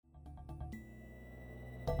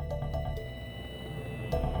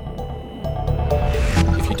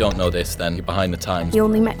don't know this, then you're behind the times. The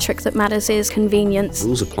only metric that matters is convenience.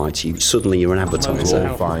 Rules apply to you. Suddenly you're an advertiser.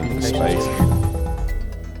 All find space.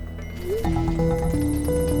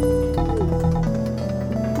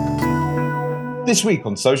 This week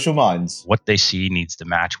on Social Minds. What they see needs to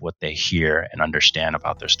match what they hear and understand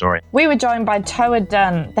about their story. We were joined by Toa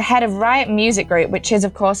Dunn, the head of Riot Music Group, which is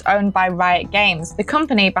of course owned by Riot Games, the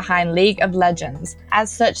company behind League of Legends.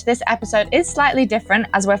 As such, this episode is slightly different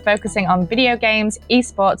as we're focusing on video games,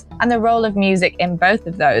 esports, and the role of music in both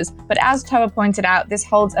of those. But as Toa pointed out, this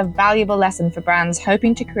holds a valuable lesson for brands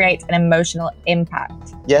hoping to create an emotional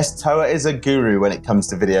impact. Yes, Toa is a guru when it comes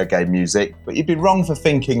to video game music, but you'd be wrong for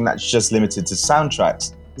thinking that's just limited to soundtracks.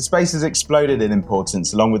 The space has exploded in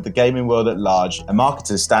importance along with the gaming world at large, and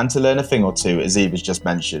marketers stand to learn a thing or two, as Eve has just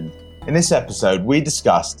mentioned. In this episode, we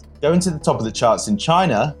discussed going to the top of the charts in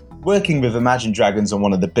China, working with Imagine Dragons on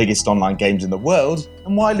one of the biggest online games in the world,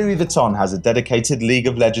 and why Louis Vuitton has a dedicated League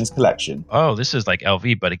of Legends collection. Oh, this is like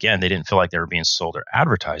LV, but again, they didn't feel like they were being sold or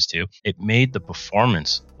advertised to. It made the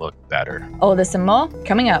performance look better. All this and more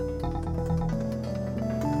coming up.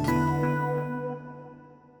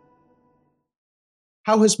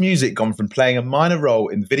 How has music gone from playing a minor role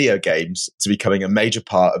in video games to becoming a major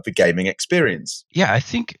part of the gaming experience? Yeah, I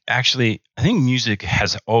think music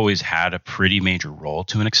has always had a pretty major role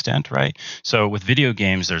to an extent, right? So with video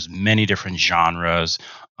games, there's many different genres,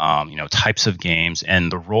 types of games,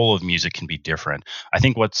 and the role of music can be different. I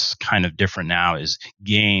think what's kind of different now is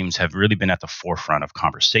games have really been at the forefront of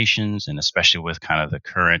conversations, and especially with kind of the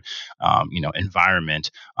current, environment,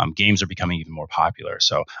 games are becoming even more popular.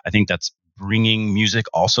 So I think that's bringing music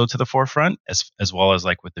also to the forefront, as well as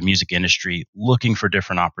like with the music industry looking for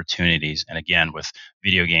different opportunities. And again, with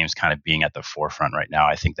video games kind of being at the forefront right now,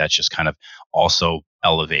 I think that's just kind of also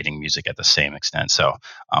elevating music at the same extent. So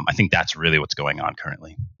I think that's really what's going on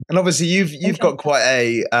currently. And obviously you've got quite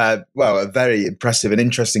a very impressive and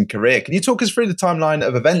interesting career. Can you talk us through the timeline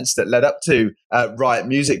of events that led up to Riot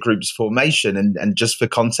Music Group's formation? And just for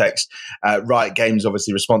context, Riot Games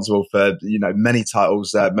obviously responsible for many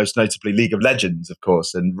titles, most notably League of Legends, of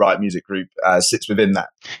course, and Riot Music Group sits within that.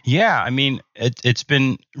 Yeah, I mean, it's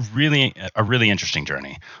been a really interesting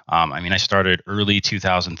journey. I started early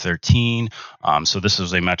 2013, so this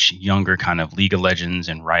was a much younger kind of League of Legends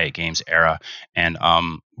and Riot Games era, and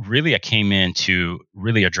really I came in to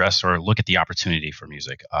really address or look at the opportunity for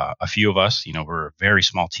music. A few of us, we're a very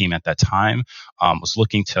small team at that time, was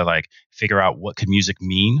looking to figure out what could music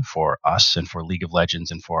mean for us and for League of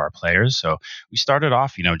Legends and for our players. So we started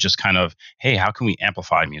off, just kind of, hey, how can we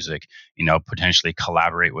amplify music, potentially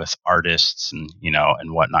collaborate with artists and,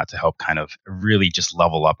 and whatnot to help kind of really just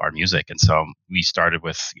level up our music. And so we started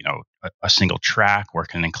with, a single track,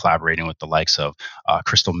 working and collaborating with the likes of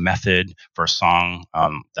Crystal Method for a song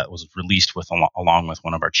that was released along with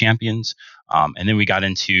one of our champions. And then we got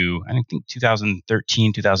into, I think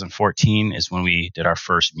 2013, 2014 is when we did our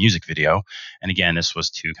first music video. And again, this was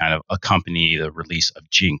to kind of accompany the release of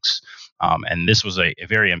Jinx. And this was a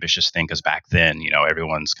very ambitious thing because back then,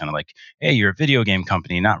 everyone's kind of like, hey, you're a video game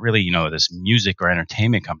company, not really, this music or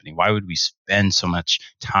entertainment company. Why would we spend so much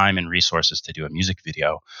time and resources to do a music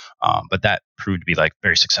video? But that proved to be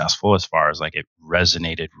very successful as far as it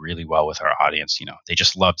resonated really well with our audience. They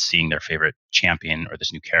just loved seeing their favorite champion or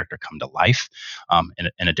this new character come to life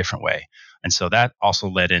in a different way. And so that also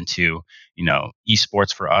led into,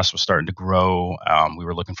 esports for us was starting to grow. We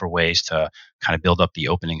were looking for ways to kind of build up the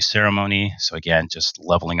opening ceremony. So again, just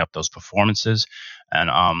leveling up those performances. And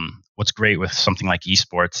what's great with something like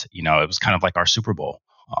esports, it was kind of like our Super Bowl.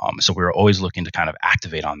 So we were always looking to kind of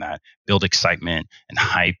activate on that, build excitement and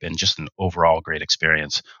hype and just an overall great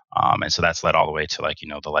experience. And so that's led all the way to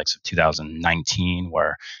the likes of 2019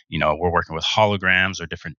 where, we're working with holograms or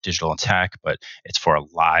different digital tech, but it's for a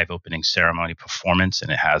live opening ceremony performance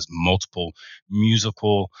and it has multiple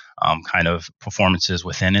musical kind of performances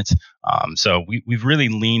within it. So we've really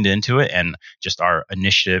leaned into it and just our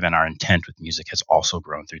initiative and our intent with music has also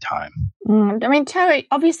grown through time. Toa,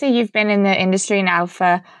 obviously you've been in the industry now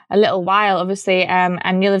for a little while, obviously,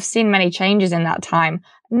 and you'll have seen many changes in that time.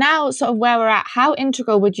 Now, sort of where we're at, how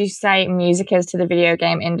integral would you say music is to the video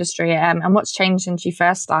game industry, and what's changed since you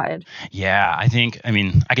first started? Yeah, I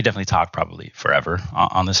could definitely talk probably forever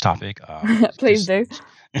on this topic. Please do.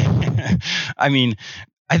 I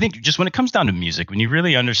think just when it comes down to music, when you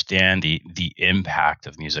really understand the impact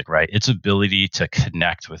of music, right, its ability to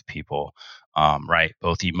connect with people, right,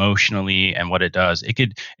 both emotionally and what it does, it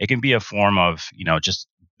can be a form of, just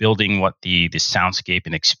building what the soundscape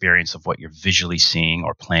and experience of what you're visually seeing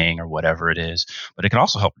or playing or whatever it is. But it can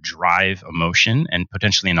also help drive emotion and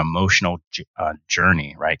potentially an emotional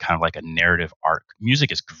journey, right? Kind of like a narrative arc.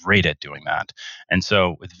 Music is great at doing that. And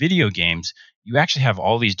so with video games, you actually have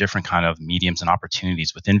all these different kind of mediums and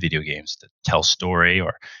opportunities within video games to tell story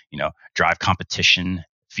or, drive competition,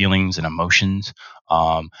 feelings and emotions.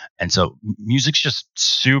 And so music's just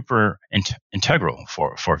super integral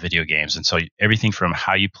for video games. And so everything from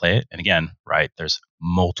how you play it, and again, right, there's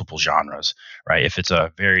multiple genres, right? If it's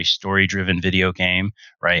a very story-driven video game,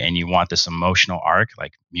 right, and you want this emotional arc,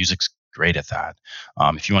 like music's great at that.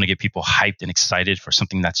 If you want to get people hyped and excited for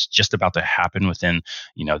something that's just about to happen within,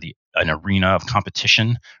 an arena of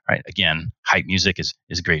competition, right? Again, hype music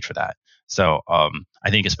is great for that. So I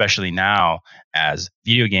think especially now as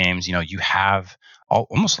video games, you have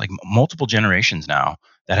almost like multiple generations now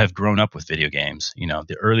that have grown up with video games.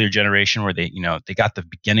 The earlier generation where they got the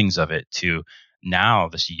beginnings of it to now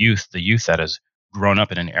the youth that has grown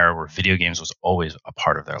up in an era where video games was always a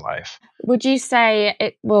part of their life. Would you say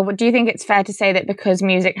do you think it's fair to say that because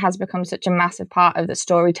music has become such a massive part of the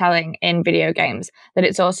storytelling in video games, that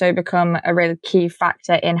it's also become a really key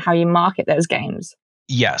factor in how you market those games?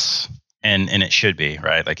 Yes. And it should be,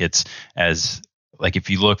 right? Like it's as like if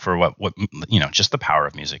you look for what just the power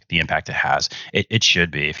of music, the impact it has, it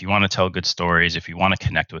should be. If you want to tell good stories, if you want to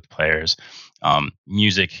connect with players,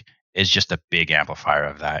 music is just a big amplifier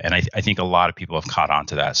of that. And I think a lot of people have caught on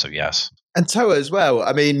to that. So yes. And Toa as well.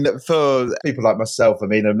 I mean, for people like myself, I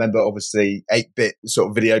remember obviously 8-bit sort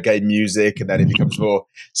of video game music, and then it becomes more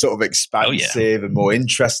sort of expansive and more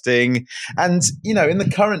interesting. And, in the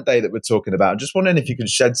current day that we're talking about, I'm just wondering if you can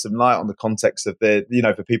shed some light on the context of the,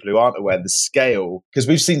 for people who aren't aware, the scale, because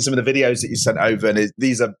we've seen some of the videos that you sent over, and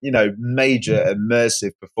these are, major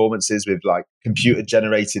immersive performances with like computer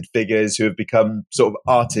generated figures who have become sort of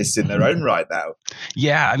artists in their own right now.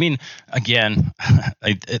 Yeah. I mean, again,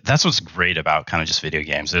 that's what's great about kind of just video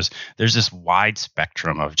games. There's this wide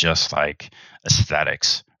spectrum of just like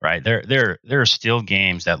aesthetics, right? There are still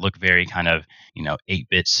games that look very kind of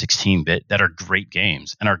 8-bit, 16-bit that are great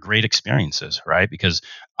games and are great experiences, right? Because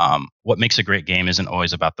what makes a great game isn't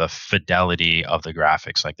always about the fidelity of the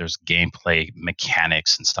graphics. Like there's gameplay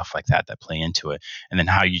mechanics and stuff like that play into it, and then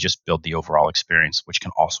how you just build the overall experience, which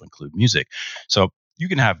can also include music. So you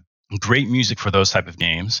can have great music for those type of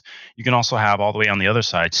games. You can also have all the way on the other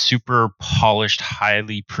side, super polished,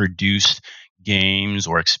 highly produced games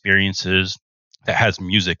or experiences that has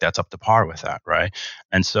music that's up to par with that, right?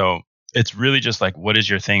 And so it's really just like, what is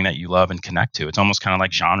your thing that you love and connect to? It's almost kind of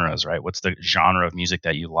like genres, right? What's the genre of music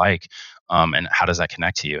that you like, and how does that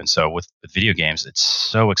connect to you? And so with video games, it's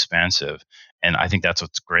so expansive. And I think that's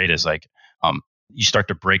what's great is like, you start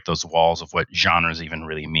to break those walls of what genres even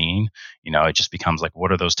really mean. It just becomes like,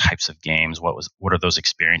 what are those types of games? What are those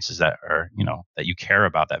experiences that are, that you care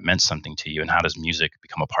about, that meant something to you? And how does music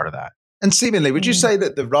become a part of that? And seemingly, would you say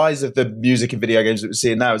that the rise of the music and video games that we're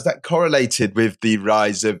seeing now, is that correlated with the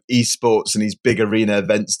rise of esports and these big arena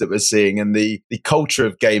events that we're seeing, and the culture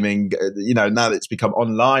of gaming, now that it's become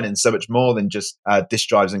online and so much more than just disk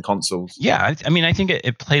drives and consoles? Yeah, I think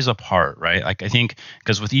it plays a part, right? Like I think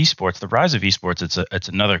because with esports, the rise of esports, it's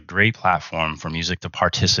another great platform for music to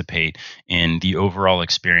participate in the overall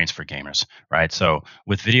experience for gamers, right? So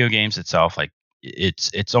with video games itself, like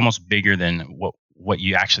it's almost bigger than what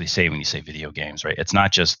you actually say when you say video games, right? It's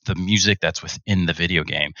not just the music that's within the video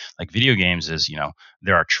game. Like video games is,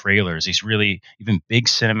 there are trailers, these really even big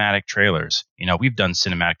cinematic trailers. We've done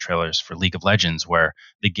cinematic trailers for League of Legends, where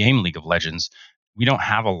the game League of Legends, we don't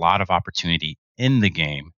have a lot of opportunity in the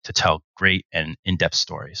game to tell great and in-depth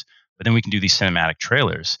stories. But then we can do these cinematic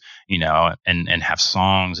trailers, and have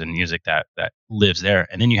songs and music that lives there.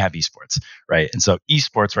 And then you have esports, right? And so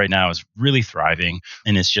esports right now is really thriving.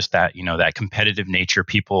 And it's just that, that competitive nature,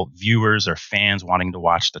 viewers or fans wanting to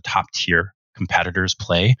watch the top tier competitors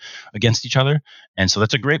play against each other. And so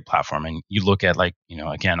that's a great platform. And you look at like,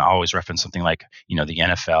 again, I always reference something like, the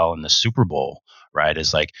NFL and the Super Bowl, right?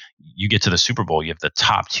 Is like you get to the Super Bowl, you have the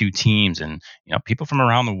top two teams, and people from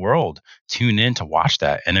around the world tune in to watch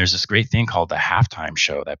that. And there's this great thing called the halftime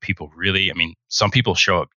show that people really, some people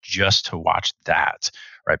show up just to watch that,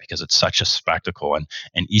 right? Because it's such a spectacle, and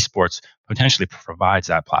esports potentially provides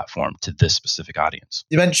that platform to this specific audience.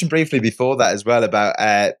 You mentioned briefly before that as well about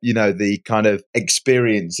the kind of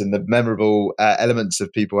experience and the memorable elements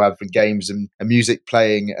of people having games and music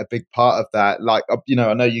playing a big part of that. Like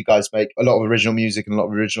I know you guys make a lot of original music and a lot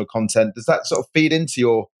of original content. Does that sort of feed into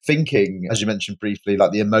your thinking, as you mentioned briefly,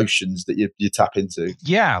 like the emotions that you tap into?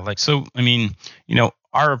 Yeah, like so.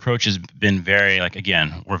 our approach has been very like,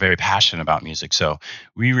 again, we're very passionate about music, so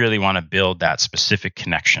we really want to build that specific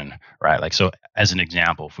connection, right? Like, so as an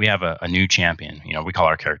example, if we have a new champion, we call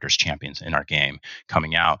our characters champions in our game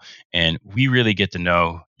coming out, and we really get to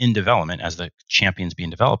know in development as the champions being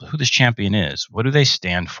developed who this champion is, what do they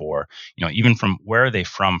stand for, even from where are they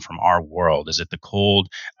from our world. Is it the cold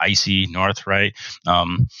icy north, right? Or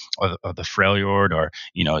the Freljord, or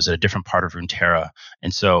is it a different part of Runeterra?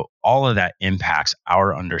 And so all of that impacts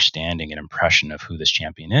our understanding and impression of who this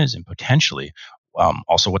champion is, and potentially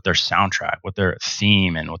also what their soundtrack, what their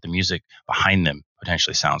theme, and what the music behind them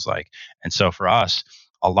potentially sounds like. And so for us,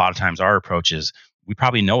 a lot of times our approach is we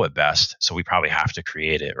probably know it best, so we probably have to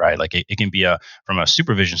create it, right? Like it can be from a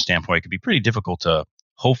supervision standpoint, it could be pretty difficult to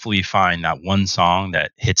hopefully find that one song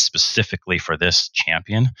that hits specifically for this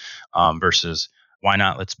champion, versus why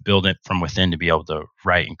not let's build it from within to be able to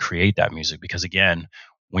write and create that music. Because again,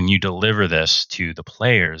 when you deliver this to the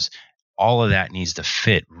players, all of that needs to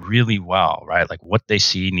fit really well, right? Like what they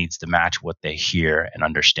see needs to match what they hear and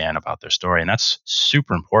understand about their story. And that's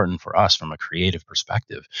super important for us from a creative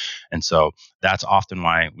perspective. And so that's often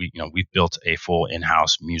why we've built a full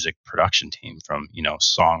in-house music production team, from,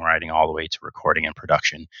 songwriting all the way to recording and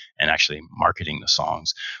production and actually marketing the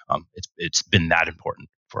songs. It's been that important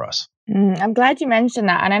for us. I'm glad you mentioned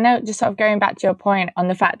that. And I know, just sort of going back to your point on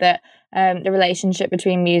the fact that the relationship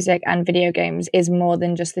between music and video games is more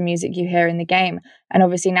than just the music you hear in the game. And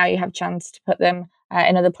obviously now you have a chance to put them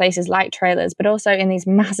in other places like trailers, but also in these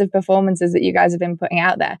massive performances that you guys have been putting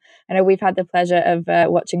out there. I know we've had the pleasure of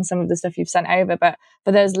watching some of the stuff you've sent over, but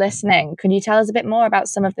for those listening, could you tell us a bit more about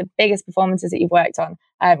some of the biggest performances that you've worked on?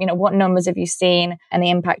 What numbers have you seen and the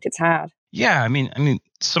impact it's had? Yeah, I mean,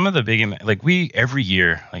 some of the big, like every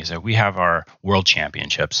year, like I said, we have our world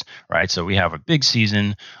championships, right? So we have a big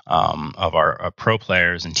season of our pro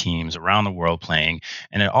players and teams around the world playing,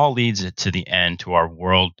 and it all leads it to the end to our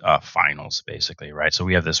world finals, basically, right? So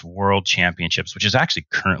we have this world championships, which is actually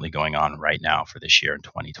currently going on right now for this year in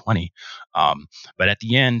 2020. But at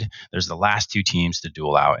the end, there's the last two teams to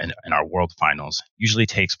duel out, and our world finals usually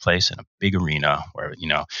takes place in a big arena where,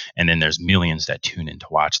 and then there's millions that tune in to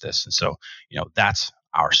watch this. And so, that's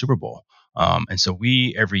our Super Bowl. And so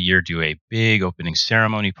we every year do a big opening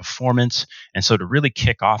ceremony performance. And so to really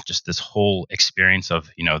kick off just this whole experience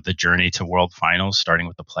of, the journey to world finals, starting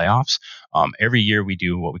with the playoffs, every year we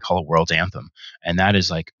do what we call a world anthem. And that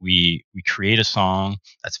is like, we create a song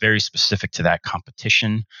that's very specific to that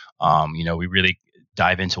competition. We really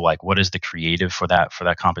dive into like what is the creative for that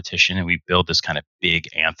competition, and we build this kind of big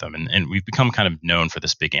anthem, and we've become kind of known for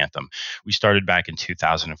this big anthem. We started back in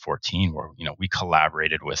 2014 where we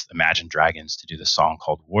collaborated with Imagine Dragons to do this song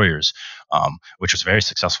called Warriors, which was very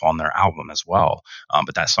successful on their album as well,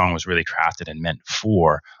 but that song was really crafted and meant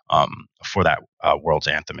for that world's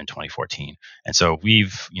anthem in 2014. And so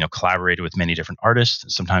we've collaborated with many different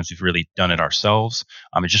artists. Sometimes we've really done it ourselves.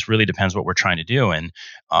 It just really depends what we're trying to do. And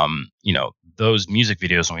those music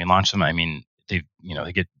videos, when we launch them, I mean, they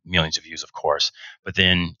get millions of views, of course, but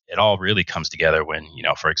then it all really comes together when,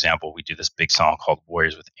 for example, we do this big song called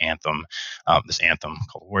Warriors with Anthem, this anthem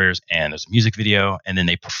called Warriors, and there's a music video, and then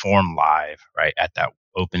they perform live, right, at that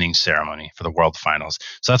opening ceremony for the world finals.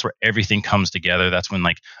 So that's where everything comes together. That's when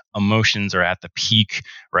like emotions are at the peak,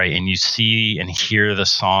 right? And you see and hear the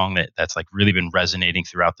song that's like really been resonating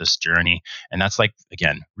throughout this journey. And that's like,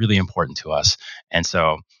 again, really important to us. And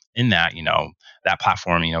so in that, that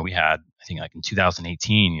platform, we had, I think like in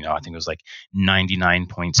 2018, I think it was like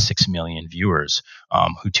 99.6 million viewers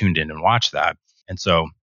who tuned in and watched that. And so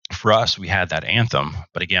for us, we had that anthem.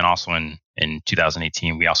 But again, also in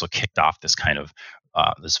 2018, we also kicked off this kind of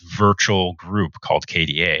this virtual group called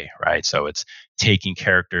KDA, right? So it's taking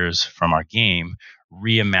characters from our game,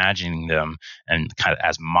 reimagining them and kind of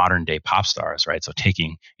as modern day pop stars, right? So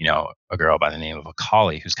taking, a girl by the name of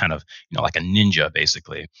Akali, who's kind of, like a ninja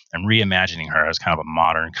basically, and reimagining her as kind of a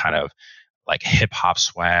modern kind of like hip hop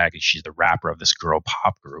swag. She's the rapper of this girl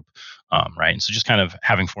pop group, right? And so just kind of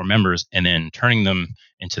having 4 members and then turning them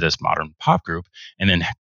into this modern pop group, and then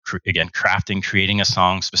again, creating a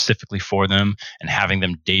song specifically for them and having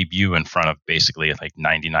them debut in front of basically like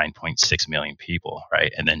 99.6 million people,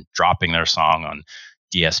 right? And then dropping their song on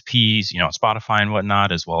DSPs, Spotify and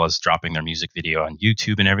whatnot, as well as dropping their music video on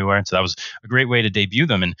YouTube and everywhere. And so that was a great way to debut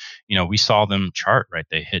them. And, we saw them chart, right?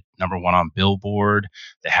 They hit #1 on Billboard.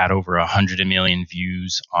 They had over 100 million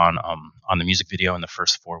views on the music video in the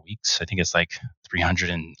first 4 weeks. I think it's like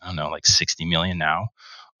 360 million now.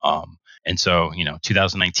 And so,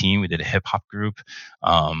 2019, we did a hip hop group.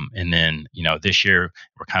 And then, this year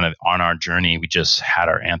we're kind of on our journey. We just had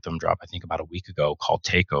our anthem drop, I think about a week ago, called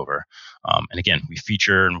Takeover. And again, we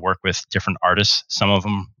feature and work with different artists, some of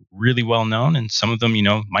them really well known, and some of them,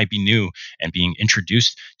 might be new and being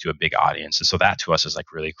introduced to a big audience. And so that to us is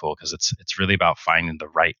like really cool, because it's really about finding the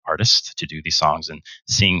right artist to do these songs, and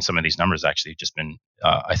seeing some of these numbers actually just been,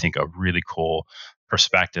 I think, a really cool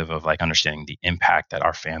perspective of like understanding the impact that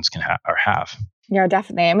our fans can have. Yeah,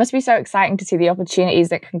 definitely. It must be so exciting to see the opportunities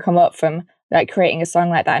that can come up from like creating a song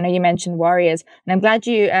like that. I know you mentioned Warriors, and I'm glad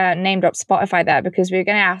you named up Spotify there, because we were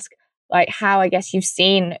going to ask like how, I guess, you've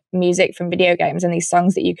seen music from video games and these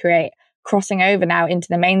songs that you create crossing over now into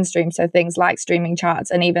the mainstream. So things like streaming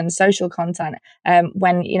charts and even social content,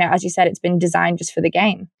 when, as you said, it's been designed just for the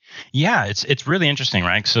game. Yeah, it's really interesting,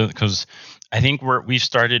 right? So, because I think we've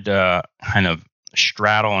started to kind of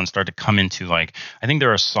straddle and start to come into like, I think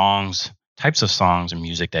there are types of songs and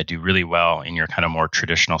music that do really well in your kind of more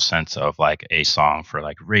traditional sense of like a song for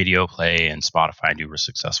like radio play and Spotify do were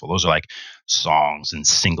successful. Those are like songs and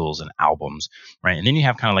singles and albums, right? And then you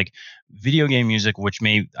have kind of like video game music, which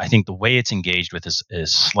I think the way it's engaged with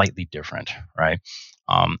is slightly different, right?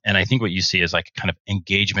 And I think what you see is like kind of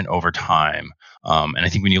engagement over time. And I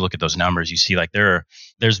think when you look at those numbers, you see like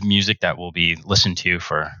there's music that will be listened to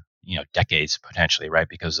for decades potentially, right?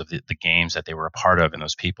 Because of the games that they were a part of and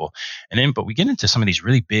those people. And then, but we get into some of these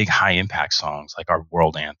really big high impact songs like our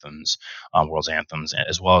world's anthems,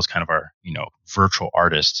 as well as kind of our, virtual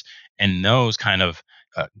artists. And those kind of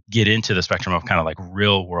get into the spectrum of kind of like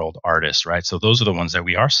real world artists, right? So those are the ones that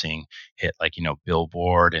we are seeing hit like,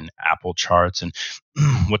 Billboard and Apple charts. And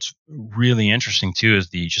what's really interesting too is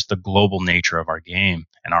just the global nature of our game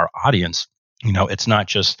and our audience. It's not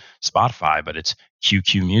just Spotify, but it's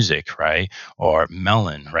QQ Music, right? Or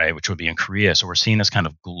Melon, right? Which would be in Korea. So we're seeing this kind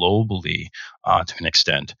of globally to an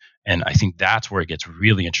extent. And I think that's where it gets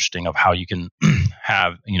really interesting of how you can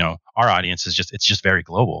have, our audience it's just very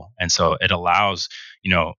global. And so it allows,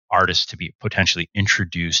 artists to be potentially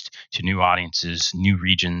introduced to new audiences, new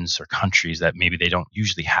regions or countries that maybe they don't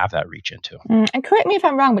usually have that reach into. And correct me if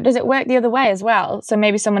I'm wrong, but does it work the other way as well? So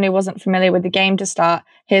maybe someone who wasn't familiar with the game to start,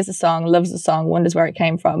 hears the song, loves the song, wonders where it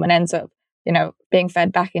came from, and ends up being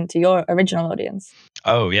fed back into your original audience.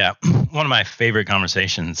 Oh, yeah. One of my favorite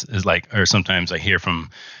conversations is like, or sometimes I hear from,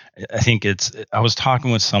 I was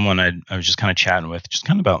talking with someone I was just kind of chatting with, just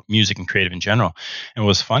kind of about music and creative in general. And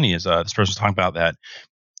what's funny is this person was talking about that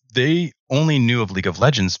they only knew of League of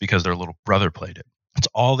Legends because their little brother played it. That's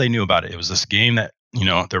all they knew about it. It was this game that,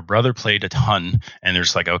 their brother played a ton. And they're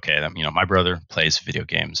just like, okay, my brother plays video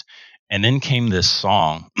games. And then came this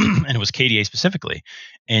song, and it was KDA specifically.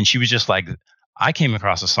 And she was just like, I came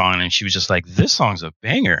across a song and she was just like, this song's a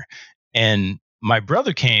banger. And my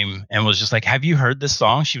brother came and was just like, have you heard this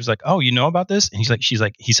song? She was like, oh, you know about this? And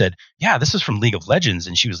he said, yeah, this is from League of Legends.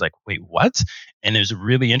 And she was like, wait, what? And it was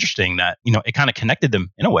really interesting that, it kind of connected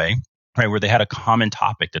them in a way, right? Where they had a common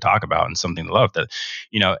topic to talk about and something to love that,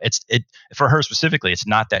 it for her specifically, it's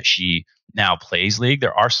not that she now plays League.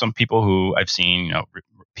 There are some people who I've seen,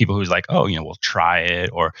 people who's like, oh, we'll try it,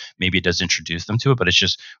 or maybe it does introduce them to it. But it's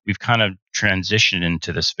just, we've kind of transitioned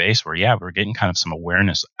into the space where, we're getting kind of some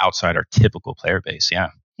awareness outside our typical player base. Yeah.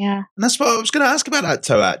 Yeah. And that's what I was going to ask about that,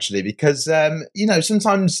 Toe, actually, because,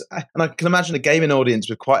 sometimes, and I can imagine a gaming audience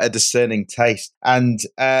with quite a discerning taste. And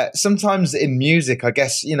sometimes in music, I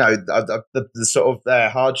guess, the sort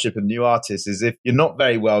of hardship of new artists is if you're not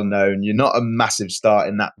very well known, you're not a massive star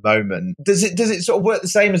in that moment. Does it sort of work the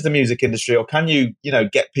same as the music industry, or can you,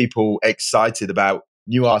 get people excited about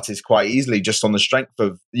new artists quite easily just on the strength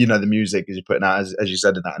of, the music as you're putting out, as you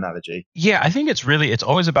said in that analogy? Yeah, I think it's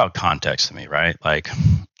always about context to me, right? Like,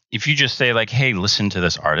 if you just say like, hey, listen to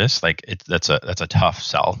this artist, like that's a tough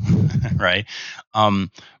sell, right?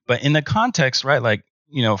 But in the context, right, like,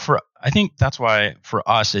 I think that's why for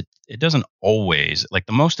us, it doesn't always, like,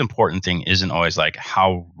 the most important thing isn't always like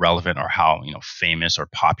how relevant or how, famous or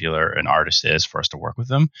popular an artist is for us to work with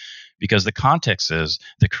them, because the context is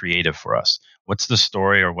the creative for us. What's the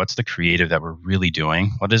story or what's the creative that we're really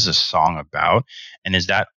doing? What is this song about? And is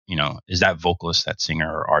that vocalist, that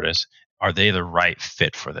singer or artist, are they the right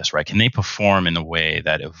fit for this, right? Can they perform in a way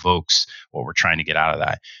that evokes what we're trying to get out of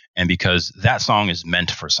that? And because that song is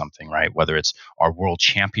meant for something, right? Whether it's our world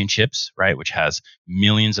championships, right, which has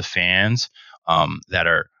millions of fans that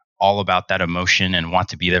are all about that emotion and want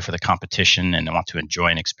to be there for the competition and want to enjoy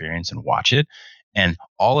and experience and watch it. And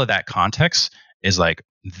all of that context is like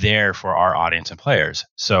there for our audience and players.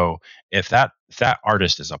 So if that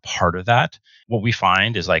artist is a part of that, what we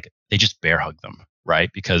find is like they just bear hug them,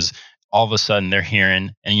 right? Because all of a sudden they're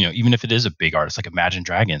hearing, and even if it is a big artist like Imagine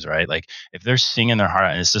Dragons, right? Like if they're singing their heart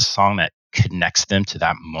out and it's this song that connects them to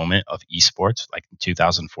that moment of esports, like in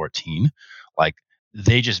 2014, like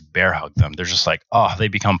they just bear hug them. They're just like, oh, they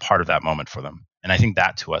become part of that moment for them. And I think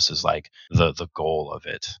that to us is like the goal of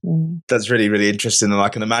it. That's really, really interesting. And I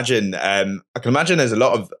can imagine there's a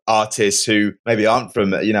lot of artists who maybe aren't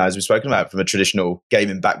from, as we've spoken about, from a traditional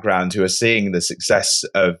gaming background, who are seeing the success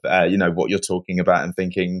of, what you're talking about and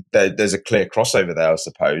thinking there's a clear crossover there, I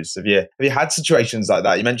suppose. Have you had situations like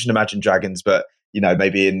that? You mentioned Imagine Dragons, but,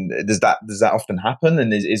 maybe does that often happen?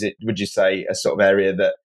 And is it, would you say, a sort of area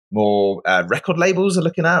that more record labels are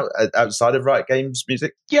looking at outside of Riot Games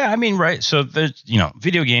music? Yeah, I mean, right. So there's,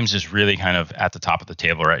 video games is really kind of at the top of the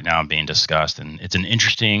table right now being discussed, and it's an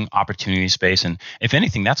interesting opportunity space. And if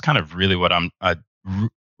anything, that's kind of really what I'm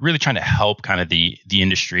really trying to help kind of the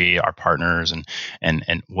industry, our partners, and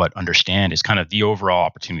what understand is kind of the overall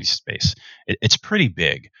opportunity space. It's pretty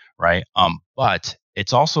big, right? But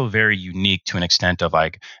it's also very unique to an extent of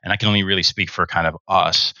like, and I can only really speak for kind of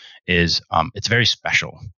us, is it's very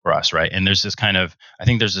special for us, right? And there's this kind of, I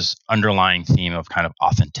think there's this underlying theme of kind of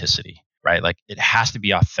authenticity, right? Like it has to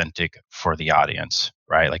be authentic for the audience,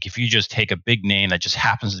 right? Like if you just take a big name that just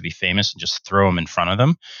happens to be famous and just throw them in front of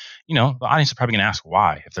them, the audience is probably going to ask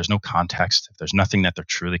why, if there's no context, if there's nothing that they're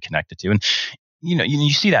truly connected to. And you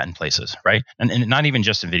see that in places, right? And not even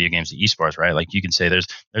just in video games, the esports, right? Like you can say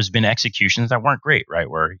there's been executions that weren't great, right?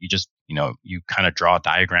 Where you just, you kind of draw a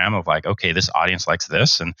diagram of like, okay, this audience likes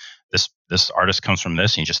this, and this artist comes from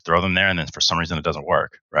this, and you just throw them there, and then for some reason it doesn't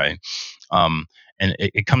work, right? And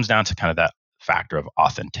it comes down to kind of that factor of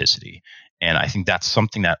authenticity. And I think that's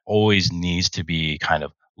something that always needs to be kind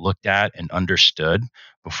of looked at and understood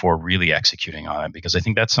before really executing on it, because I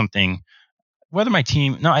think that's something. Whether my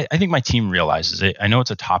team, no, I think my team realizes it. I know it's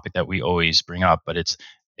a topic that we always bring up, but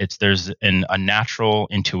there's a natural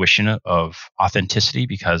intuition of authenticity,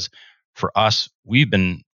 because for us, we've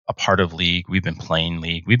been a part of League, we've been playing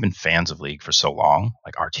League, we've been fans of League for so long,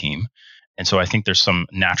 like our team. And so I think there's some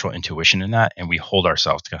natural intuition in that, and we hold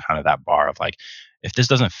ourselves to kind of that bar of like, if this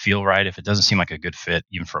doesn't feel right, if it doesn't seem like a good fit,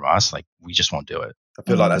 even from us, like we just won't do it. I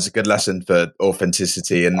feel like that's a good lesson for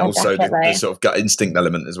authenticity, and also the sort of gut instinct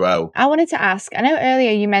element as well. I wanted to ask, I know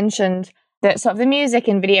earlier you mentioned that sort of the music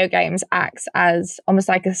in video games acts as almost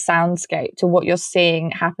like a soundscape to what you're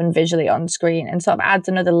seeing happen visually on screen, and sort of adds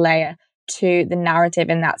another layer to the narrative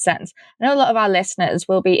in that sense. I know a lot of our listeners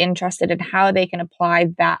will be interested in how they can apply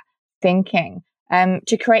that thinking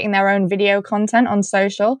to creating their own video content on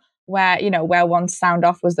social, where once sound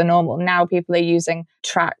off was the normal. Now people are using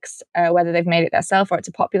tracks, whether they've made it themselves or it's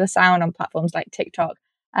a popular sound on platforms like TikTok.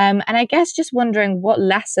 And I guess just wondering what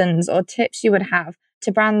lessons or tips you would have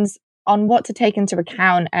to brands on what to take into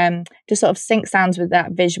account to sort of sync sounds with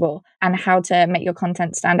that visual, and how to make your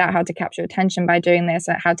content stand out, how to capture attention by doing this,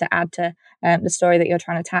 and how to add to the story that you're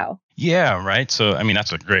trying to tell. Yeah, right. So, I mean,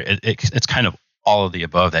 that's a great, it's kind of all of the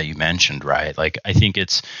above that you mentioned, right? Like, I think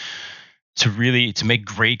it's, to make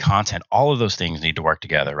great content, all of those things need to work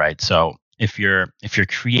together, right? So if you're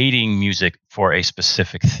creating music for a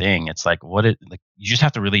specific thing, it's like you just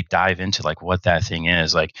have to really dive into like what that thing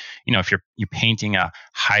is. Like, if you're painting a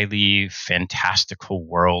highly fantastical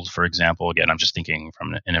world, for example, again, I'm just thinking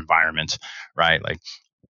from an environment, right? Like,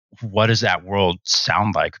 what does that world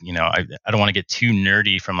sound like? I don't want to get too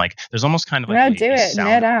nerdy from like, there's almost kind of like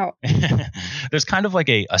nerd out. There's kind of like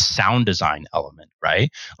a sound design element,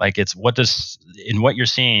 right? Like it's what you're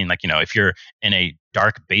seeing, like, if you're in a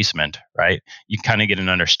dark basement, right? You kind of get an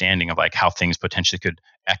understanding of like how things potentially could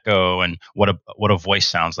echo and what a voice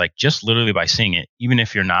sounds like just literally by seeing it, even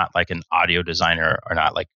if you're not like an audio designer or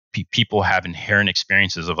not. Like people have inherent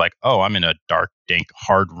experiences of like, oh, I'm in a dark, dank,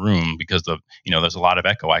 hard room because of, there's a lot of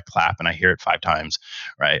echo. I clap and I hear it 5 times,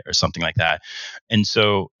 right? Or something like that. And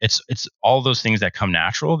so it's all those things that come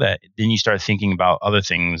natural that then you start thinking about other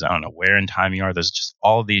things. I don't know where in time you are. There's just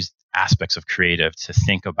all these aspects of creative to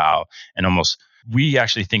think about. And almost, we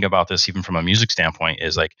actually think about this even from a music standpoint,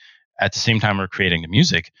 is like at the same time we're creating the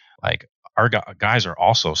music, like our guys are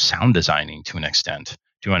also sound designing to an extent,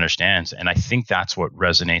 to understand. And I think that's what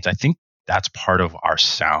resonates. I think that's part of our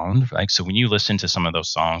sound. Like, so when you listen to some of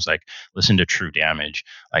those songs, like listen to True Damage,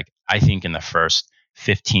 like I think in the first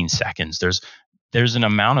 15 seconds, there's an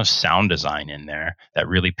amount of sound design in there that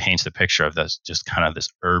really paints the picture of this, just kind of this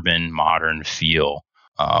urban, modern feel,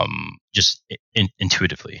 just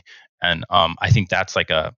intuitively. And I think that's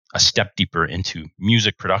like a step deeper into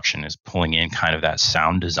music production, is pulling in kind of that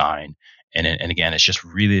sound design. And again, it's just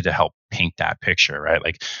really to help paint that picture, right?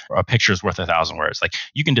 Like a picture is worth 1,000 words. Like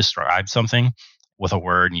you can describe something with a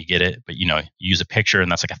word and you get it, but you use a picture and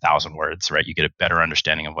that's like 1,000 words, right? You get a better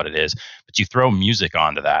understanding of what it is. But you throw music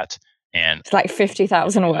onto that and it's like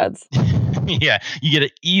 50,000 words. yeah, you get an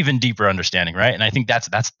even deeper understanding, right? And I think that's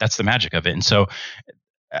the magic of it. And so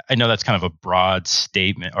I know that's kind of a broad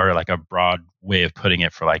statement or like a broad way of putting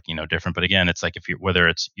it for like, different. But again, it's like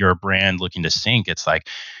whether you're a brand looking to sync, it's like,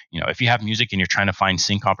 if you have music and you're trying to find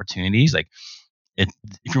sync opportunities, like if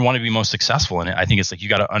you want to be most successful in it, I think it's like you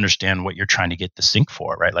got to understand what you're trying to get the sync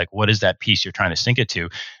for, right? Like what is that piece you're trying to sync it to?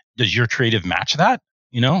 Does your creative match that?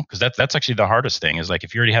 Because that's actually the hardest thing is like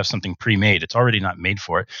if you already have something pre-made, it's already not made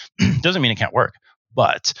for it. Doesn't mean it can't work,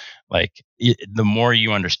 but like the more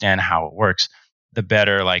you understand how it works, the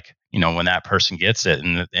better. Like when that person gets it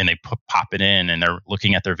and they pop it in and they're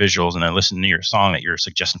looking at their visuals and they're listening to your song that you're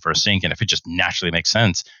suggesting for a sync, and if it just naturally makes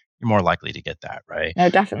sense, you're more likely to get that, right? No,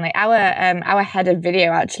 definitely. Our head of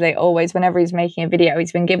video actually always, whenever he's making a video,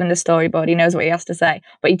 he's been given the storyboard. He knows what he has to say,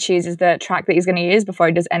 but he chooses the track that he's going to use before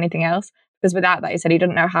he does anything else. Because without that, he said he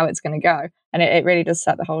doesn't know how it's going to go, and it really does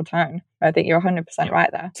set the whole tone. I think you're 100% right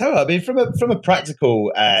there. So, I mean, from a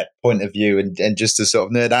practical point of view, and just to sort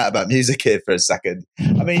of nerd out about music here for a second,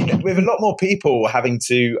 I mean, with a lot more people having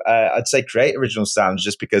to, I'd say, create original sounds,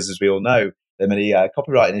 just because, as we all know, there are many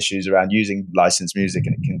copyright issues around using licensed music,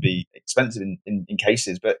 and it can be expensive in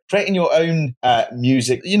cases. But creating your own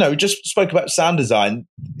music, just spoke about sound design.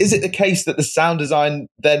 Is it the case that the sound design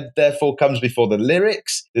then therefore comes before the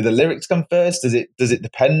lyrics? Do the lyrics come first? Does it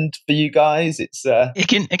depend for you guys? It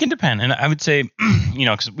can depend, and I would say,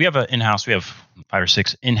 because we have 5 or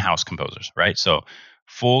 6 in-house composers, right? So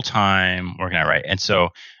full-time working on it, right? And so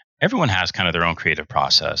everyone has kind of their own creative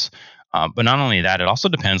process. But not only that, it also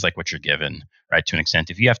depends like what you're given, right? To an extent,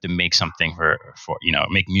 if you have to make something for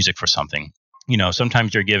make music for something,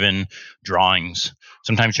 sometimes you're given drawings,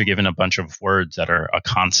 sometimes you're given a bunch of words that are a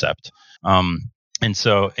concept, and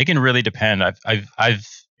so it can really depend.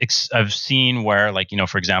 I've seen where like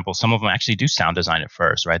for example, some of them actually do sound design at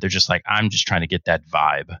first, right? They're just like, I'm just trying to get that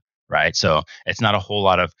vibe, right? So it's not a whole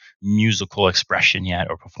lot of musical expression yet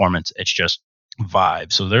or performance. It's just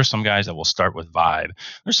vibe. So there's some guys that will start with vibe.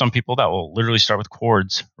 There's some people that will literally start with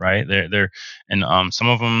chords, right? And some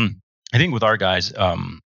of them, I think with our guys,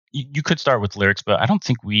 you could start with lyrics, but I don't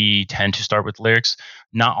think we tend to start with lyrics.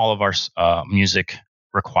 Not all of our music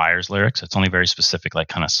requires lyrics. It's only very specific, like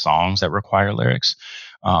kind of songs that require lyrics.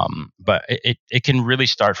 But it can really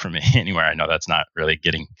start from anywhere. I know that's not really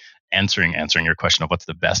answering your question of what's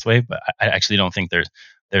the best way, but I actually don't think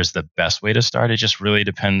there's the best way to start. It just really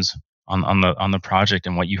depends on the project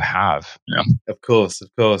and what you have. Of course.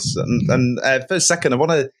 And for a second, I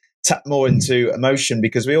want to tap more into emotion,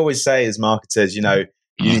 because we always say as marketers, you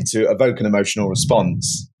need to evoke an emotional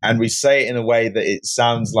response, and we say it in a way that it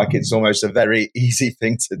sounds like it's almost a very easy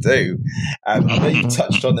thing to do. I know you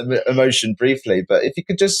touched on the emotion briefly, but if you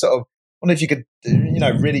could just sort of, I wonder if you could,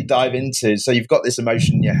 really dive into, so you've got this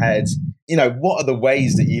emotion in your head, what are the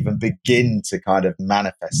ways that you even begin to kind of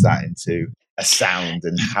manifest that into a sound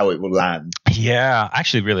and how it will land? Yeah, I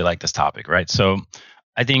actually really like this topic, right? So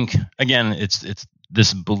I think, again, it's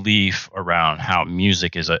this belief around how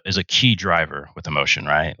music is a key driver with emotion,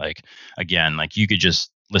 right? Like, again, like you could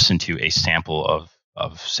just listen to a sample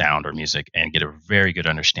of sound or music and get a very good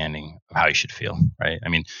understanding of how you should feel, right? I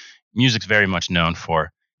mean, music's very much known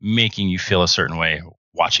for making you feel a certain way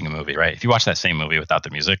watching a movie, right? If you watch that same movie without the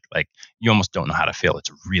music, like you almost don't know how to feel.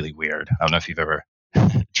 It's really weird. I don't know if you've ever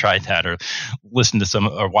tried that or listened to some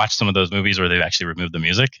or watched some of those movies where they've actually removed the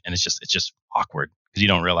music, and it's just awkward because you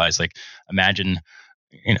don't realize, like, imagine,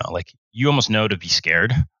 like you almost know to be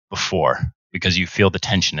scared before because you feel the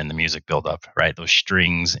tension in the music build up, right? Those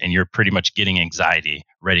strings, and you're pretty much getting anxiety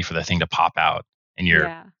ready for the thing to pop out, and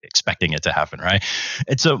you're expecting it to happen, right?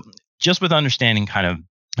 And so just with understanding kind of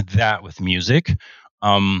that with music,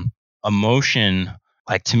 emotion,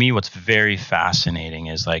 like to me, what's very fascinating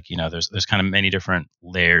is like, there's kind of many different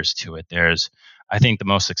layers to it. I think the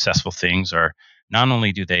most successful things are not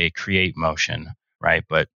only do they create motion, right?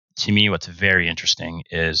 But to me, what's very interesting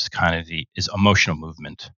is kind of is emotional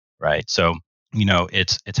movement, right? So,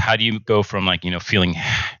 it's how do you go from like, feeling,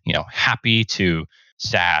 happy to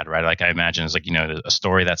sad, right? Like I imagine it's like, a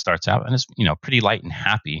story that starts out and it's, pretty light and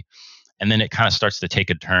happy. And then it kind of starts to take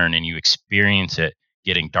a turn and you experience it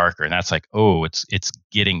getting darker. And that's like, oh, it's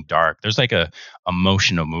getting dark. There's like a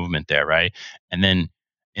emotional movement there, right? And then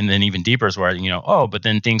even deeper is where, but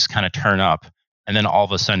then things kind of turn up. And then all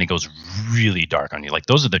of a sudden it goes really dark on you. Like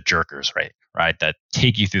those are the jerkers, right? That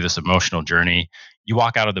take you through this emotional journey. You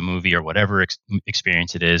walk out of the movie or whatever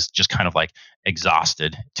experience it is, just kind of like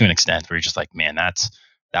exhausted to an extent where you're just like, man, that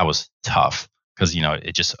was tough. because,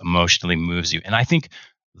 it just emotionally moves you. And I think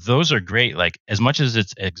those are great. Like, as much as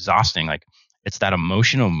it's exhausting, like, it's that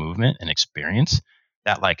emotional movement and experience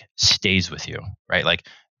that like stays with you, right? Like,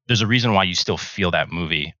 there's a reason why you still feel that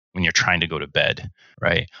movie when you're trying to go to bed,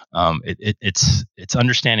 right? It's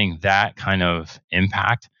understanding that kind of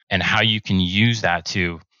impact and how you can use that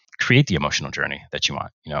to create the emotional journey that you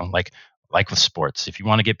want. Like with sports, if you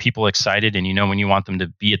want to get people excited and when you want them to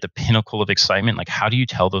be at the pinnacle of excitement, like, how do you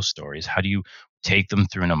tell those stories? How do you take them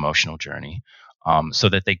through an emotional journey, so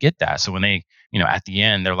that they get that? So when they, at the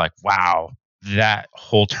end, they're like, wow, that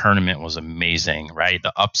whole tournament was amazing, right?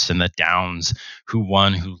 The ups and the downs, who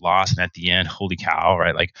won, who lost, and at the end, holy cow,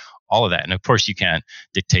 right? Like, all of that. And of course, you can't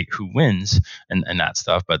dictate who wins and that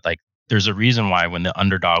stuff, but like, there's a reason why when the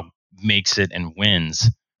underdog makes it and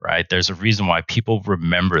wins, right? There's a reason why people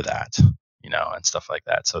remember that, and stuff like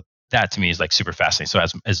that. So that to me is like super fascinating. So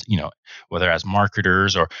as whether as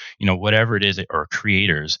marketers or, whatever it is, or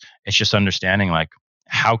creators, it's just understanding like,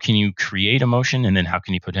 how can you create emotion, and then how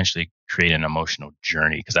can you potentially create an emotional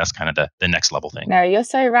journey? Because that's kind of the next level thing. No, you're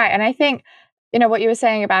so right. And I think, what you were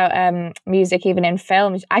saying about music, even in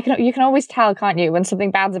films, you can always tell, can't you, when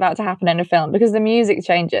something bad's about to happen in a film, because the music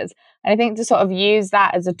changes. And I think to sort of use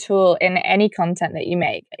that as a tool in any content that you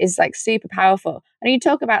make is like super powerful. And you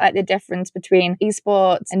talk about like the difference between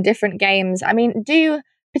esports and different games. I mean, do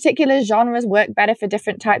particular genres work better for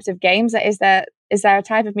different types of games? Is there a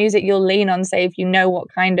type of music you'll lean on, say, if you know what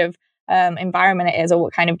kind of environment it is or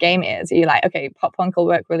what kind of game it is? Are you like, okay, pop punk will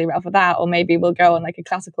work really well for that, or maybe we'll go on like a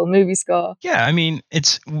classical movie score? Yeah, I mean,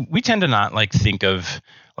 we tend to not like think of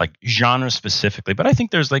like genre specifically, but I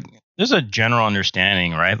think there's a general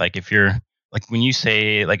understanding, right? Like, if you're like, when you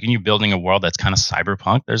say, like, when you're building a world that's kind of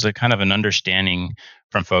cyberpunk, there's a kind of an understanding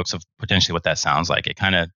from folks of potentially what that sounds like. It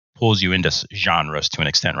kind of pulls you into genres to an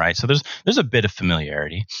extent, right? So there's a bit of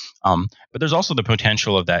familiarity, but there's also the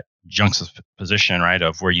potential of that juxtaposition, right?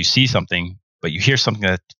 Of where you see something, but you hear something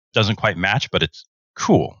that doesn't quite match, but it's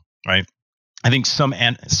cool, right? I think some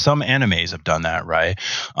animes have done that, right?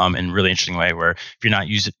 In a really interesting way, where if you're not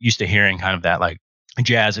used to hearing kind of that like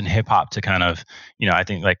jazz and hip hop to kind of, I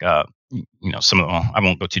think like some of them, well, I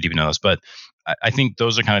won't go too deep into those, but I think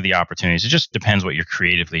those are kind of the opportunities. It just depends what you're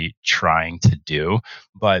creatively trying to do.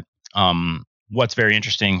 But what's very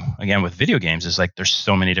interesting, again, with video games is like, there's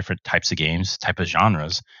so many different types of games, type of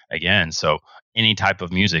genres, again. So any type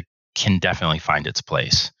of music can definitely find its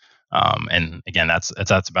place. And again, that's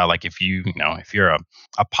about like, if you're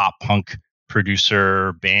a pop punk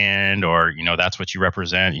producer band, or that's what you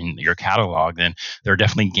represent in your catalog, then there are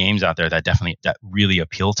definitely games out there that really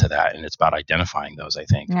appeal to that, and it's about identifying those, I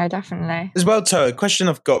think. No, definitely. As well, To, a question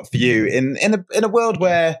I've got for you: in a world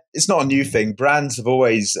where it's not a new thing, brands have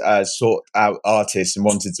always sought out artists and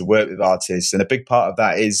wanted to work with artists, and a big part of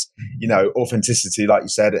that is authenticity, like you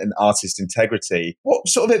said, and artist integrity. What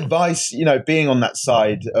sort of advice, being on that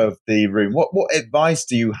side of the room, what advice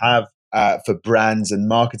do you have for brands and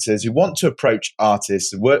marketers who want to approach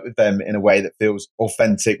artists and work with them in a way that feels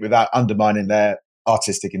authentic without undermining their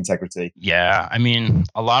artistic integrity? Yeah, I mean,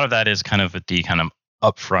 a lot of that is kind of the kind of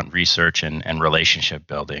upfront research and relationship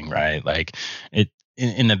building, right? Like,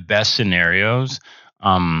 in the best scenarios,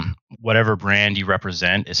 whatever brand you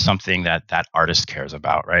represent is something that artist cares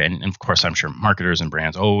about, right? And of course, I'm sure marketers and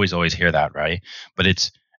brands always hear that, right? But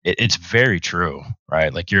it's very true,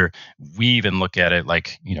 right? Like, we even look at it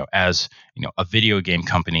like, as, a video game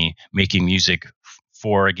company making music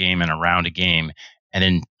for a game and around a game, and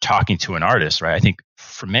then talking to an artist, right? I think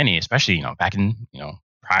for many, especially, back in,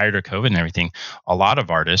 prior to COVID and everything, a lot of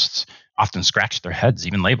artists often scratch their heads,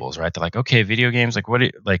 even labels, right? They're like, okay, video games,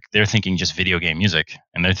 like they're thinking just video game music,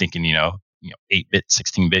 and they're thinking, 8-bit,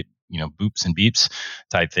 16-bit, boops and beeps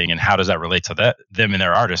type thing. And how does that relate to them and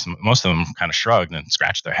their artists? And most of them kind of shrugged and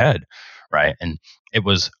scratched their head, right? And it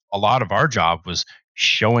was a lot of our job was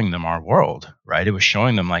showing them our world, right? It was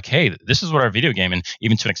showing them like, hey, this is what our video game, and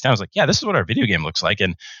even to an extent, I was like, yeah, this is what our video game looks like.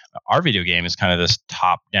 And our video game is kind of this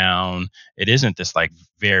top down. It isn't this like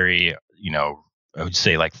very, I would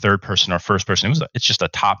say like third person or first person. It's just a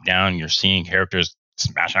top down. You're seeing characters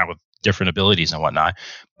smash out with different abilities and whatnot.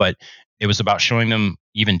 But it was about showing them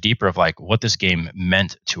even deeper of like what this game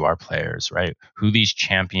meant to our players, right? Who these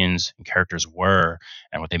champions and characters were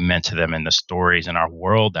and what they meant to them, and the stories and our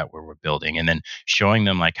world that we're building, and then showing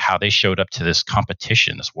them like how they showed up to this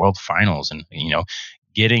competition, this world finals, and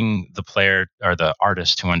getting the player or the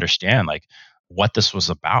artist to understand like what this was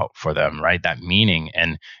about for them, right? That meaning.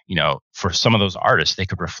 And, for some of those artists, they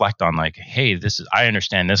could reflect on like, hey, I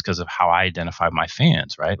understand this because of how I identify my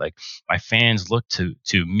fans, right? Like, my fans look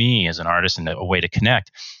to me as an artist and a way to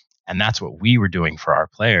connect. And that's what we were doing for our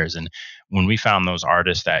players. And when we found those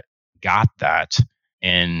artists that got that,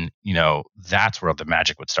 and that's where the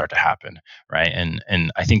magic would start to happen, right?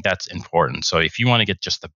 And I think that's important. So if you want to get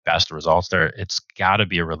just the best results there, it's got to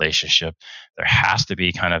be a relationship. There has to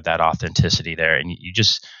be kind of that authenticity there, and you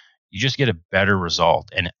just get a better result.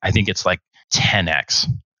 And I think it's like 10x.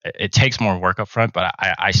 It takes more work up front, but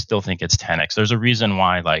I still think it's 10x. There's a reason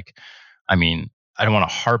why, I don't want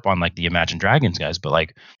to harp on like the Imagine Dragons guys, but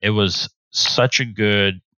like it was such a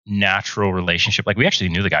good natural relationship. Like we actually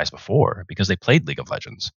knew the guys before because they played League of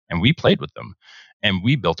Legends and we played with them, and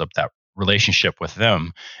we built up that relationship with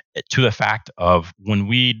them to the fact of when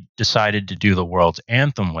we decided to do the World's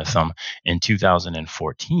Anthem with them in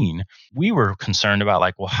 2014, we were concerned about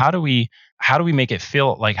like, well, how do we make it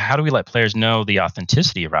feel like, how do we let players know the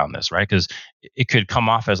authenticity around this, right? Because it could come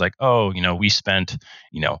off as like, oh, we spent,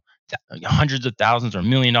 hundreds of thousands or $1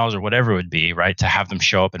 million or whatever it would be, right, to have them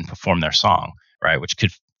show up and perform their song, right? Which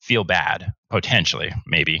could feel bad, potentially,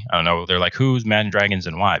 maybe. I don't know. They're like, who's Imagine Dragons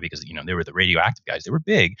and why? Because, they were the Radioactive guys. They were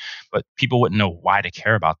big, but people wouldn't know why to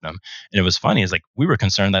care about them. And it was funny is like, we were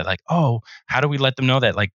concerned that like, oh, how do we let them know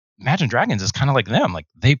that like Imagine Dragons is kind of like them? Like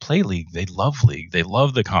they play League, they love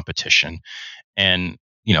the competition. And,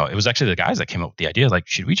 it was actually the guys that came up with the idea, like,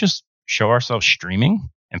 should we just show ourselves streaming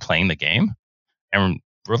and playing the game? And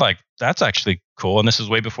we're like, that's actually cool. And this is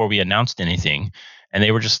way before we announced anything. And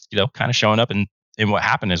they were just, kind of showing up. And what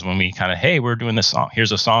happened is when we kind of, hey, we're doing this song.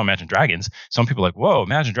 Here's a song, Imagine Dragons. Some people are like, whoa,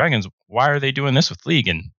 Imagine Dragons, why are they doing this with League?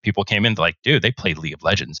 And people came in like, dude, they played League of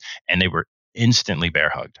Legends. And they were instantly bear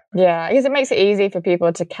hugged. Yeah, because it makes it easy for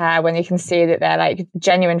people to care when you can see that they're like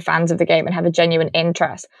genuine fans of the game and have a genuine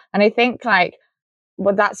interest. And I think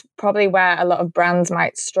that's probably where a lot of brands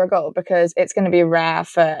might struggle, because it's going to be rare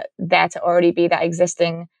for there to already be that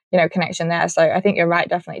existing connection there. So I think you're right,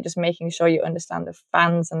 definitely just making sure you understand the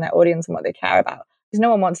fans and their audience and what they care about, because no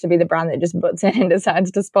one wants to be the brand that just butts in and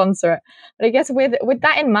decides to sponsor it. But I guess with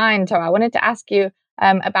that in mind, Toa, I wanted to ask you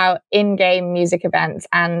about in-game music events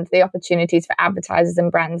and the opportunities for advertisers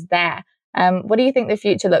and brands there. What do you think the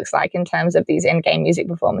future looks like in terms of these in-game music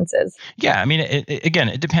performances? Yeah, I mean,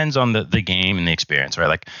 it depends on the game and the experience, right?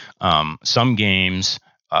 Like some games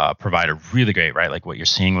provide a really great, right? Like what you're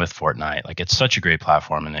seeing with Fortnite, like it's such a great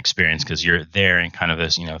platform and experience because you're there in kind of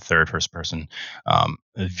this, third person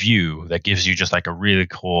view that gives you just like a really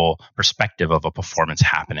cool perspective of a performance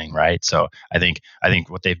happening, right? So I think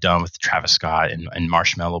what they've done with Travis Scott and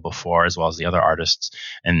Marshmello before, as well as the other artists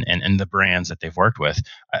and the brands that they've worked with,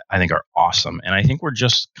 I think are awesome. And I think we're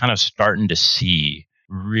just kind of starting to see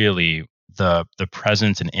really the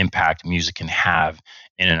presence and impact music can have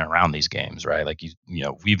in and around these games, right? Like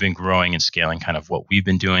we've been growing and scaling kind of what we've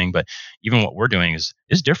been doing, but even what we're doing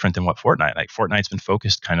is different than what Fortnite. Like Fortnite's been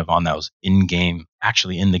focused kind of on those in-game,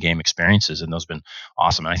 actually in the game experiences, and those have been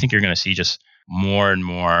awesome. And I think you're going to see just more and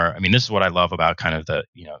more. I mean, this is what I love about kind of the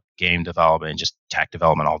game development and just tech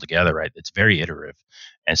development altogether, right? It's very iterative,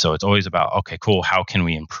 and so it's always about, okay, cool, how can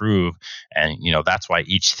we improve? And that's why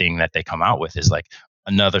each thing that they come out with is like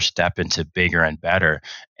another step into bigger and better.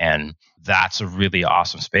 And that's a really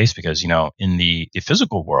awesome space because, in the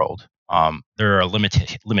physical world, there are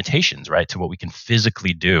limitations, right, to what we can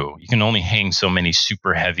physically do. You can only hang so many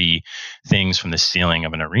super heavy things from the ceiling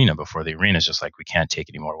of an arena before the arena is just like, we can't take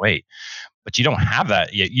any more weight. But you don't have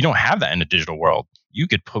that. You don't have that in the digital world. You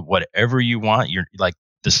could put whatever you want. You're like,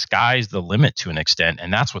 the sky's the limit to an extent.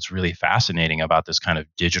 And that's what's really fascinating about this kind of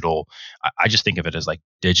digital. I just think of it as like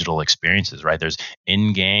digital experiences, right? There's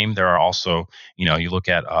in-game. There are also, you look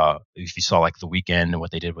at, if you saw like The Weeknd and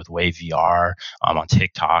what they did with Wave VR on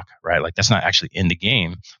TikTok, right? Like that's not actually in the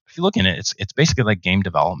game. If you look in it, it's basically like game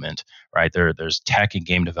development, right? There's tech and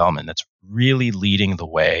game development that's really leading the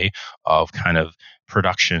way of kind of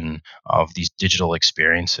production of these digital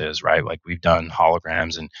experiences, right? Like we've done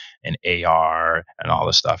holograms and AR and all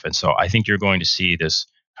this stuff. And so I think you're going to see this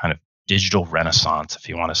kind of digital renaissance, if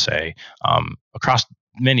you want to say, across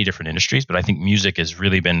many different industries. But I think music has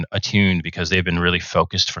really been attuned because they've been really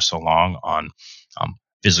focused for so long on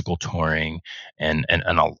physical touring and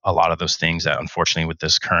a lot of those things that unfortunately with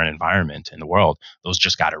this current environment in the world, those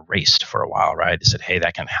just got erased for a while, right? They said, hey,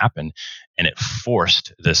 that can happen. And it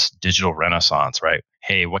forced this digital renaissance, right?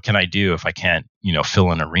 Hey, what can I do if I can't,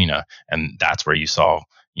 fill an arena? And that's where you saw,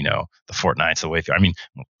 the Fortnites, the way through. I mean,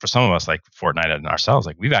 for some of us like Fortnite and ourselves,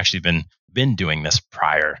 like we've actually been doing this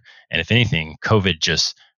prior. And if anything, COVID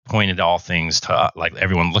just pointed all things to like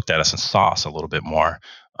everyone looked at us and saw us a little bit more.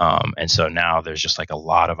 And so now there's just like a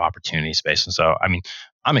lot of opportunity space. And so, I mean,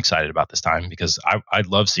 I'm excited about this time because I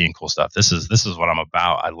love seeing cool stuff. This is what I'm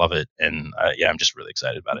about. I love it. And I'm just really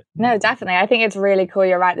excited about it. No, definitely. I think it's really cool.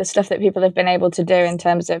 You're right. The stuff that people have been able to do in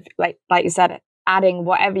terms of, like you said, adding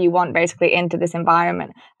whatever you want basically into this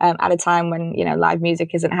environment at a time when, live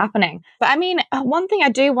music isn't happening. But I mean, one thing I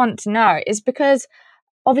do want to know is because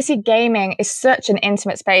obviously gaming is such an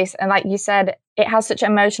intimate space. And like you said, it has such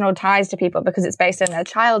emotional ties to people because it's based in their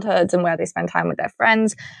childhoods and where they spend time with their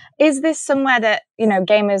friends. Is this somewhere that,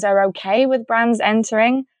 gamers are okay with brands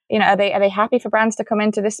entering? Are they happy for brands to come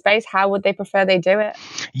into this space? How would they prefer they do it?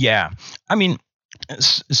 Yeah. I mean,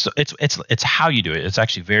 it's how you do it. It's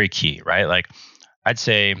actually very key, right? Like I'd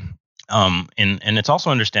say, and it's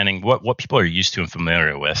also understanding what people are used to and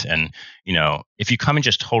familiar with. And, if you come and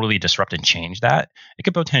just totally disrupt and change that, it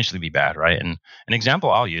could potentially be bad, right? And an example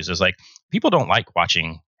I'll use is like, people don't like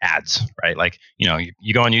watching ads, right? Like,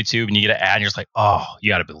 you go on YouTube and you get an ad and you're just like, oh,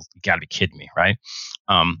 you gotta be kidding me, right?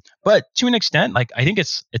 But to an extent, like, I think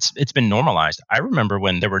it's been normalized. I remember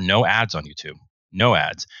when there were no ads on YouTube, no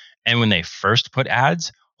ads. And when they first put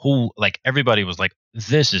ads, everybody was like,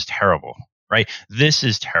 this is terrible. Right. This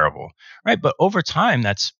is terrible. Right. But over time,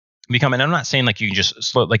 that's become, and I'm not saying like you can just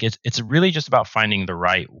slow, like it's really just about finding the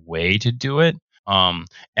right way to do it. And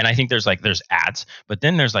I think there's ads, but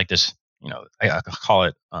then there's like this, I call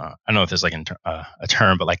it, I don't know if there's like a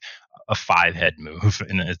term, but like a 5-head move.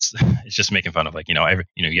 And it's just making fun of like, you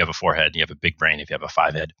have a 4-head, you have a big brain if you have a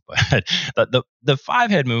 5-head. But the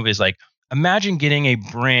 5-head move is like, imagine getting a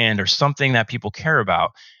brand or something that people care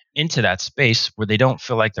about into that space where they don't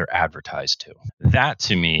feel like they're advertised to. That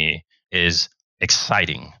to me is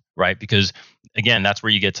exciting, right? Because again, that's where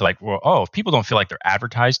you get to like, well, if people don't feel like they're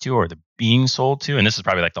advertised to or they're being sold to, and this is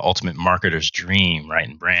probably like the ultimate marketer's dream, right?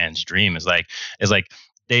 And brand's dream is like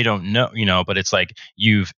they don't know, but it's like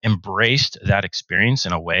you've embraced that experience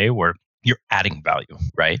in a way where you're adding value,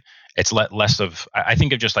 right? It's less of, I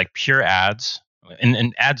think of just like pure ads.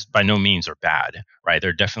 And ads by no means are bad, right?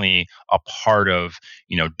 They're definitely a part of,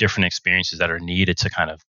 different experiences that are needed to kind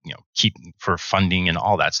of, keep for funding and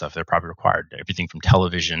all that stuff. They're probably required. Everything from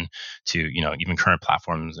television to, even current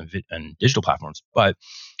platforms and digital platforms. But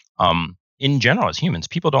in general, as humans,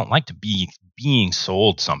 people don't like to be being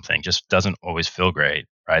sold something. Just doesn't always feel great,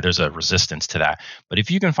 right? There's a resistance to that. But if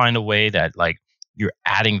you can find a way that like you're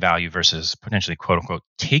adding value versus potentially quote unquote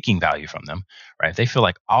taking value from them, right? If they feel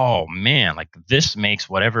like, oh man, like this makes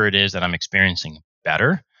whatever it is that I'm experiencing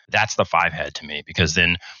better, that's the 5-head to me, because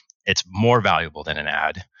then it's more valuable than an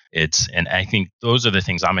ad. And I think those are the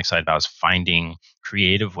things I'm excited about, is finding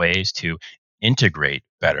creative ways to integrate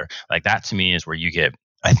better. Like that to me is where you get,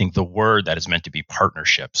 I think the word that is meant to be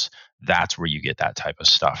partnerships, that's where you get that type of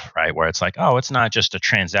stuff, right? Where it's like, oh, it's not just a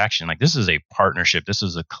transaction. Like this is a partnership. This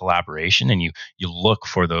is a collaboration. And you look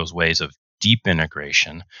for those ways of deep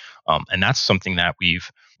integration. And that's something that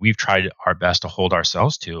we've tried our best to hold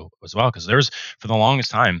ourselves to as well. Because there's, for the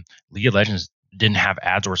longest time, League of Legends didn't have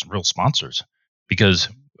ads or real sponsors, because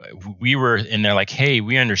we were in there like, hey,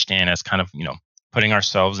 we understand, as kind of, putting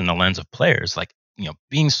ourselves in the lens of players, like,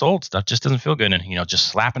 being sold stuff just doesn't feel good. And, just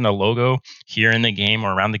slapping a logo here in the game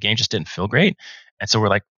or around the game just didn't feel great. And so we're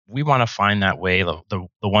like, we want to find that way, the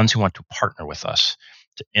ones who want to partner with us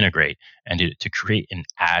to integrate and to create and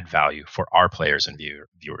add value for our players and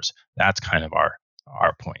viewers. That's kind of our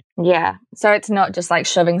point. Yeah. So it's not just like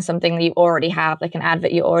shoving something that you already have, like an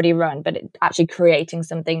advert you already run, but actually creating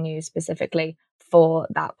something new specifically for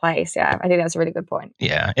that place. Yeah, I think that's a really good point.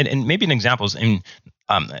 Yeah. And maybe an example is,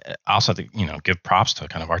 I also have to, give props to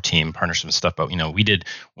kind of our team partnership and stuff. But, we did,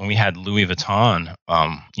 when we had Louis Vuitton,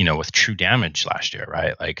 with True Damage last year,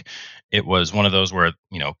 right? Like it was one of those where,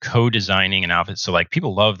 co-designing an outfit. So like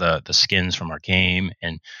people love the skins from our game,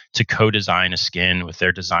 and to co-design a skin with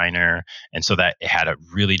their designer. And so that it had a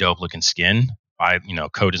really dope looking skin by,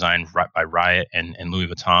 co-designed by Riot and Louis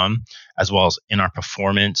Vuitton, as well as in our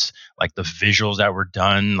performance, like the visuals that were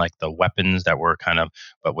done, like the weapons that were kind of,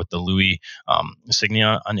 but with the Louis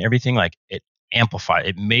insignia on everything, like it amplified,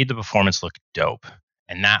 it made the performance look dope.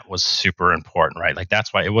 And that was super important, right? Like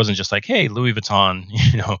that's why it wasn't just like, hey, Louis Vuitton,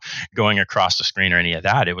 going across the screen or any of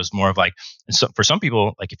that. It was more of like, and so for some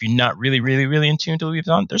people, like if you're not really, really, really in tune to Louis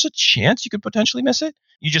Vuitton, there's a chance you could potentially miss it.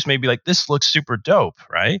 You just may be like, this looks super dope,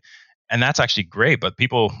 right? And that's actually great. But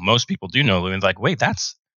most people do know Louis, and like, wait,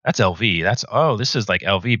 that's LV. This is like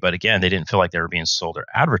LV. But again, they didn't feel like they were being sold or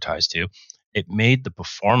advertised to. It made the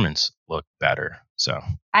performance look better. So,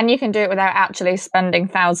 and you can do it without actually spending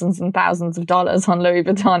thousands and thousands of dollars on Louis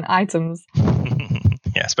Vuitton items.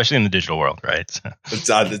 Yeah, especially in the digital world, right? It's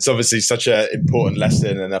obviously such an important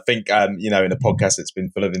lesson. And I think, in a podcast that's been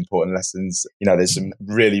full of important lessons, there's some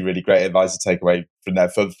really, really great advice to take away from there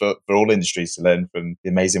for all industries to learn from the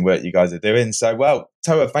amazing work you guys are doing. So, well,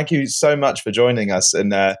 Toa, thank you so much for joining us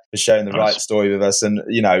and for sharing the right story with us. And,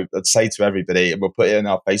 I'd say to everybody, we'll put it in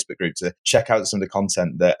our Facebook group to check out some of the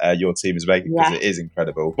content that your team is making, because it is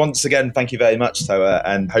incredible. Once again, thank you very much, Toa,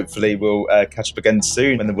 and hopefully we'll catch up again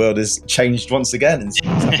soon when the world has changed once again.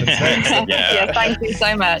 And yeah, thank you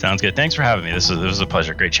so much. Sounds good. Thanks for having me. This was a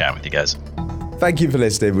pleasure. Great chatting with you guys. Thank you for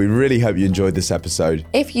listening. We really hope you enjoyed this episode.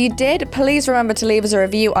 If you did, please remember to leave us a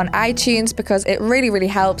review on iTunes, because it really, really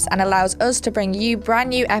helps and allows us to bring you brand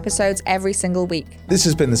new episodes every single week. This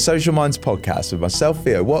has been the Social Minds Podcast with myself,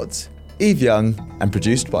 Theo Watts, Eve Young, and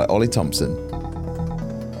produced by Ollie Thompson.